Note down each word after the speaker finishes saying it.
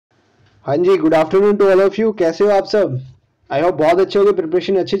हाँ जी, good afternoon to all of you. कैसे हो आप सब? आई होप बहुत अच्छे होंगे।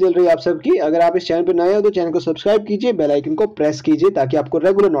 प्रिपरेशन अच्छी चल रही है आप सबकी। अगर आप इस चैनल पर नए हो तो चैनल को सब्सक्राइब कीजिए, बेल आइकन को प्रेस कीजिए ताकि आपको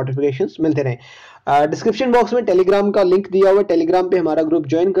रेगुलर नोटिफिकेशंस मिलते रहें। डिस्क्रिप्शन बॉक्स में टेलीग्राम का लिंक दिया हुआ है, टेलीग्राम पे हमारा ग्रुप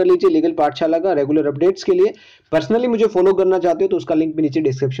ज्वाइन कर लीजिए लीगल पाठशाला का रेगुलर अपडेट्स के लिए। पर्सनली मुझे फॉलो करना चाहते हो तो उसका लिंक भी नीचे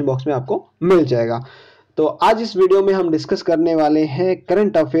डिस्क्रिप्शन बॉक्स में आपको मिल जाएगा। तो आज इस वीडियो में हम डिस्कस करने वाले हैं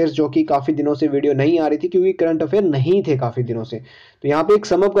करंट अफेयर्स, जो कि काफ़ी दिनों से वीडियो नहीं आ रही थी क्योंकि करंट अफेयर नहीं थे काफ़ी दिनों से। तो यहाँ पे एक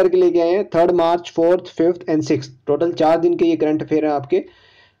समअप करके लेके आए हैं 3 मार्च, 4th, 5th and 6th, total 4 दिन के ये करंट अफेयर हैं आपके।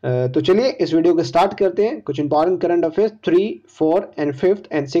 तो चलिए इस वीडियो को स्टार्ट करते हैं। कुछ important current affairs 3, 4 and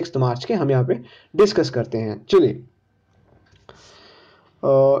 5th and 6th मार्च के हम यहाँ पे डिस्कस करते हैं। चलिए,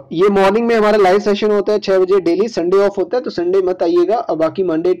 ये मॉर्निंग में हमारा लाइव सेशन होता है 6 बजे डेली। संडे ऑफ होता है तो संडे मत आइएगा, और बाकी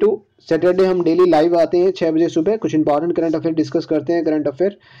मंडे टू सैटरडे हम डेली लाइव आते हैं 6 बजे सुबह। कुछ इंपॉर्टेंट करंट अफेयर डिस्कस करते हैं, करंट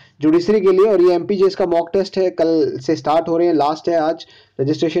अफेयर जुडिशरी के लिए। और ये एमपीजेएस का मॉक टेस्ट है, कल से स्टार्ट हो रहे हैं, लास्ट है आज।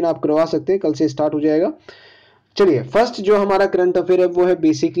 रजिस्ट्रेशन आप करवा सकते हैं, कल से स्टार्ट हो जाएगा। चलिए, फर्स्ट जो हमारा करंट अफेयर है वो है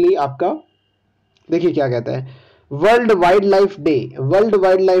बेसिकली आपका, देखिए क्या कहता है। World wild life day, world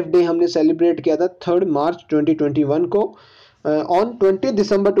wild life day हमने सेलिब्रेट किया था 3 मार्च 2021 को। On 20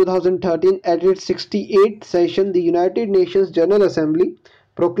 December 2013, at its 68th session, the United Nations General Assembly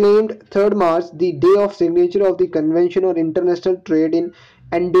proclaimed 3 March the day of signature of the Convention on International Trade in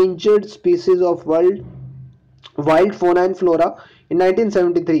Endangered Species of Wild Fauna and Flora in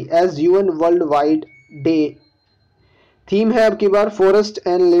 1973 as UN World Wide Day। Theme है अब की बार forest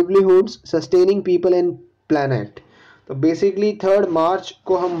and लिवलीहुड्स sustaining people and planet. तो basically 3 मार्च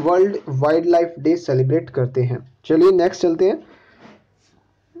को हम world wild life day celebrate करते हैं। चलिए next चलते हैं।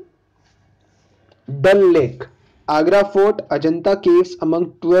 डल lake, Agra fort, Ajanta caves among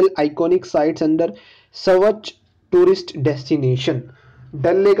 12 iconic sites under search tourist destination.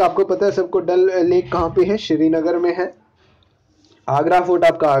 डल लेक आपको पता है सबको, डल लेक कहाँ पे है? श्रीनगर में है। आगरा फोर्ट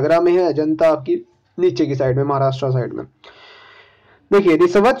आपका आगरा में है, अजंता आपकी नीचे की साइड में, महाराष्ट्र साइड में। देखिए, the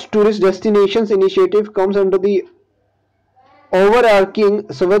Swachh Tourist Destinations Initiative comes under the overarching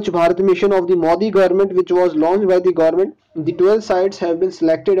Swachh Bharat mission of the Modi government, which was launched by the government. The 12 sites have been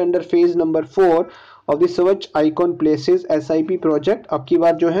selected under phase number 4 of the Swachh Icon Places SIP project। अब की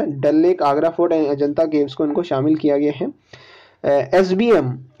बार जो है डल lake, Agra fort and Ajanta caves को इनको शामिल किया गया है।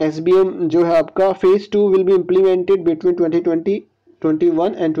 SBM जो है आपका phase 2 will be implemented between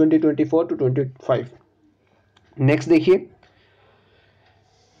 2021 and 2024 to 25। Next देखिए,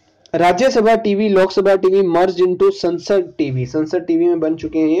 Rajya Sabha TV, Lok Sabha TV merge into संसद टीवी। संसद टीवी में बन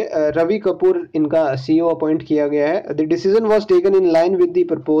चुके हैं ये। रवि कपूर इनका सीईओ अपॉइंट किया गया है। The decision was taken in line with the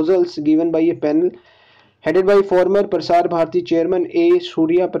proposals given by A panel headed by former Prasar Bharati chairman A.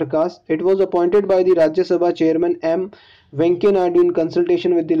 Surya Prakash. It was appointed by the Rajya Sabha chairman M. Venkaiah Naidu in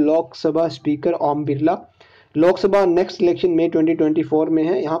consultation with the Lok Sabha speaker Om Birla। Lok Sabha next election में 2024 में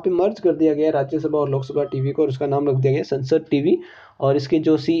है। यहाँ पे मर्ज कर दिया गया राज्यसभा और Lok Sabha TV को, और उसका नाम रख दिया गया संसद टीवी। और इसके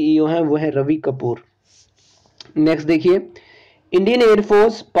जो सीईओ हैं वो है रवि कपूर। नेक्स्ट देखिए, Indian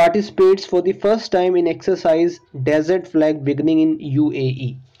air force participates for the first time in exercise desert flag beginning in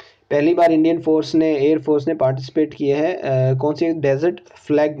UAE. पहली बार इंडियन एयरफोर्स ने पार्टिसिपेट किया है कौन से डेजर्ट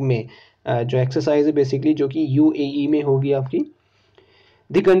फ्लैग में, जो एक्सरसाइज है बेसिकली, जो कि यूएई में होगी आपकी।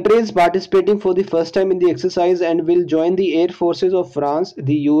 The country is participating for the first time in the exercise and will join the air forces of France,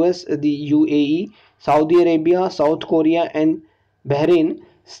 the US, the UAE, Saudi Arabia, South Korea and Bahrain.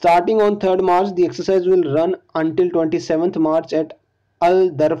 Starting on 3rd March, the exercise will run until 27th March at Al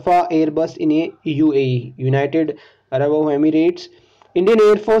Darfa Airbus in UAE, United Arab Emirates। Indian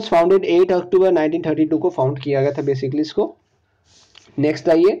Air Force founded 8 October 1932 को found किया गया था basically इसको। Next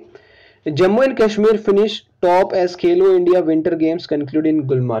आइए, Jammu and Kashmir finish top edge Khelo India winter games conclude इन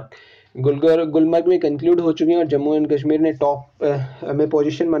गुलमर्ग में conclude हो चुके हैं, और जम्मू एंड कश्मीर ने टॉप में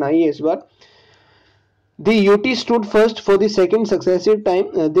पोजीशन बनाई है इस बार। The UT stood first for the second successive time.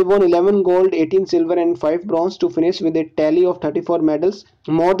 They won 11 gold, 18 silver and 5 bronze to finish with a tally of 34 medals.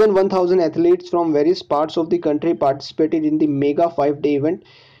 More than 1,000 athletes from various parts of the country participated in the mega 5-day event.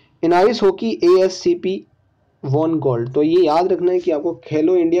 In ice hockey, ASCP won gold। तो ये याद रखना है कि आपको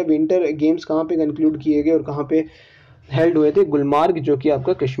खेलो India winter games कहाँ पे conclude किए गए और कहाँ पे हेल्ड हुए थे। गुलमार्ग, जो कि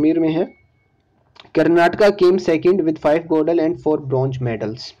आपका कश्मीर में है। Karnataka came second with 5 gold and 4 bronze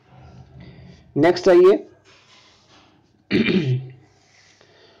medals. Next आइए,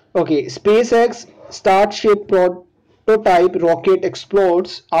 okay, SpaceX Starship prototype rocket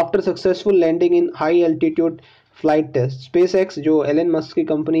explodes after successful landing in high altitude flight test। SpaceX जो एलन मस्क की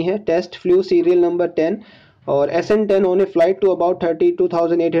कंपनी है, टेस्ट फ्लू सीरियल नंबर 10 और SN10 on a flight to about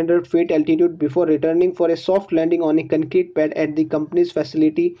 32,800 feet altitude before returning for a soft landing on a concrete pad at the company's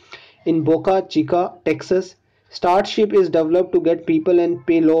facility in Boca Chica, Texas। Starship is develop to get people and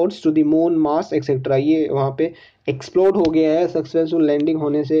payloads to the moon Mars etcetera. ये वहाँ पे explode हो गया है successful landing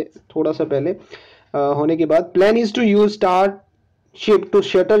होने से थोड़ा सा पहले होने के बाद। Plan is to use starship to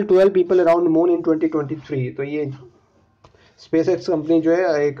shuttle 12 people around moon in 2023। तो ये स्पेस एक्स कंपनी जो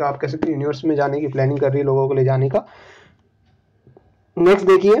है एक आप कह सकते हैं यूनिवर्स में जाने की प्लानिंग कर रही है, लोगों को ले जाने का। नेक्स्ट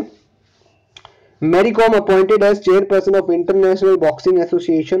देखिए, Mary com appointed as chairperson of international boxing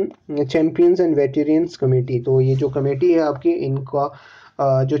association champions and veterans committee. तो ये जो कमेटी है आपकी,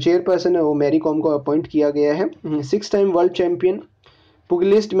 इनका जो चेयरपर्सन है वो मैरी कॉम को अपॉइंट किया गया है। 6 time world champion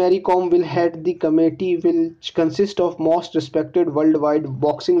Pugilist Mary Kom will head the committee, which consists of most respected worldwide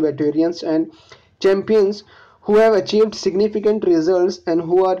boxing veterans and champions who have achieved significant results and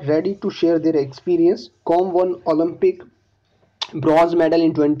who are ready to share their experience. Kom won Olympic bronze medal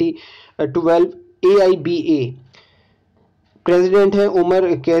in 2012 AIBA। President है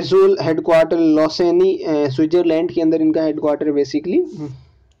Umar casual, headquarter लॉसेनी Switzerland के अंदर इनका headquarter basically.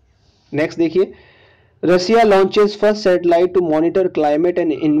 Next देखिए, Russia launches first satellite to monitor climate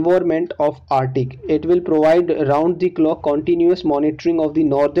and environment of Arctic. It will provide round-the-clock continuous monitoring of the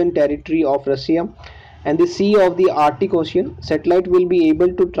northern territory of Russia and the sea of the Arctic Ocean. Satellite will be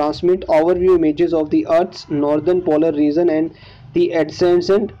able to transmit overview images of the Earth's northern polar region and the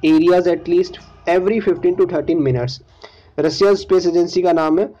adjacent areas at least every 15 to 13 minutes. Russia space agency का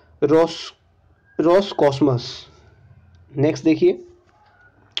नाम है रोसकॉस्मस। Next देखिए,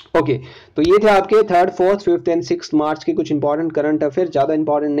 okay तो ये थे आपके 3rd, 4th, 5th and 6th मार्च के कुछ इंपॉर्टेंट करंट अफेयर। ज़्यादा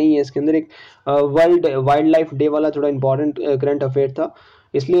इंपॉर्टेंट नहीं है, इसके अंदर एक वर्ल्ड वाइल्ड लाइफ डे वाला थोड़ा इंपॉर्टेंट करंट अफेयर था,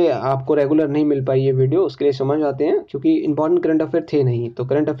 इसलिए आपको रेगुलर नहीं मिल पाई ये वीडियो, उसके लिए समझ आते हैं क्योंकि इंपॉर्टेंट करंट अफेयर थे नहीं। तो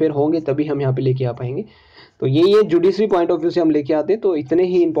करंट अफेयर होंगे तभी हम यहाँ पे लेके आ पाएंगे। तो ये जुडिशरी पॉइंट ऑफ व्यू से हम लेके आते हैं, तो इतने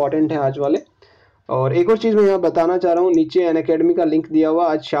ही इंपॉर्टेंट है आज वाले। और एक और चीज़ मैं यहाँ बताना चाह रहा हूँ, नीचे अनअकैडमी का लिंक दिया हुआ।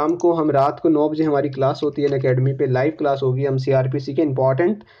 आज शाम को हम रात को 9 बजे हमारी क्लास होती है अनअकैडमी पे, लाइव क्लास होगी। हम CRPC के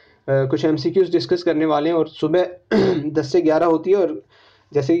इंपॉर्टेंट कुछ MCQs डिस्कस करने वाले हैं और सुबह 10 से 11 होती है। और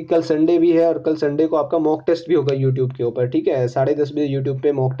जैसे कि कल संडे भी है और कल संडे को आपका मॉक टेस्ट भी होगा यूट्यूब के ऊपर, ठीक है। 10:30 बजे यूट्यूब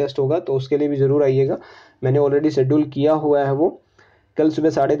पे मॉक टेस्ट होगा, तो उसके लिए भी ज़रूर आइएगा। मैंने ऑलरेडी शेड्यूल किया हुआ है वो। कल सुबह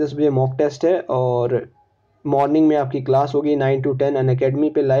 10:30 बजे मॉक टेस्ट है और मॉर्निंग में आपकी क्लास होगी 9 to 10 अनअकैडमी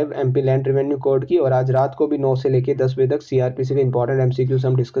पे live MP land revenue code की। और आज रात को भी 9 से लेकर 10 बजे तक CRPC के इंपॉर्टेंट MCQs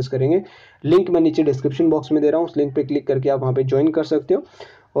हम डिस्कस करेंगे। लिंक मैं नीचे डिस्क्रिप्शन बॉक्स में दे रहा हूँ, उस लिंक पे क्लिक करके आप वहाँ पे ज्वाइन कर सकते हो।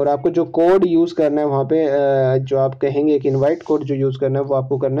 और आपको जो कोड यूज़ करना है वहाँ पे जो आप कहेंगे एक इनवाइट कोड जो यूज़ करना है वो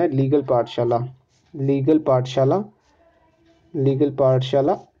आपको करना है लीगल पाठशाला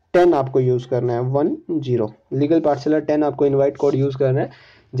 10 आपको यूज़ करना है 10 लीगल पाठशाला 10 आपको इनवाइट कोड यूज़ करना है।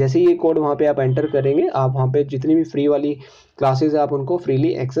 जैसे ही ये कोड वहाँ पे आप एंटर करेंगे, आप वहाँ पे जितनी भी फ्री वाली क्लासेस है आप उनको फ्रीली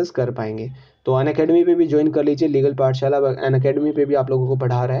एक्सेस कर पाएंगे। तो अनअकैडमी पे भी ज्वाइन कर लीजिए, लीगल पाठशाला अनअकैडमी पे भी आप लोगों को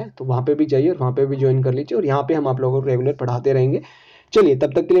पढ़ा रहा है, तो वहाँ पे भी जाइए और वहाँ पे भी ज्वाइन कर लीजिए। और यहाँ पे हम आप लोगों को रेगुलर पढ़ाते रहेंगे। चलिए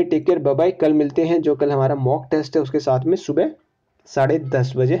तब तक के लिए टेक केयर, बाय बाय। कल मिलते हैं, जो कल हमारा मॉक टेस्ट है उसके साथ में सुबह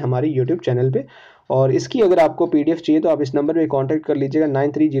 10:30 बजे हमारे यूट्यूब चैनल पे। और इसकी अगर आपको PDF चाहिए तो आप इस नंबर पे कांटेक्ट कर लीजिएगा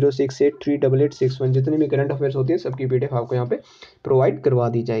 9306838861। जितने भी करंट अफेयर्स होती हैं सबकी PDF आपको यहाँ पे प्रोवाइड करवा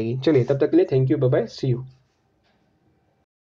दी जाएगी। चलिए तब तक के लिए thank you, bye bye, C you.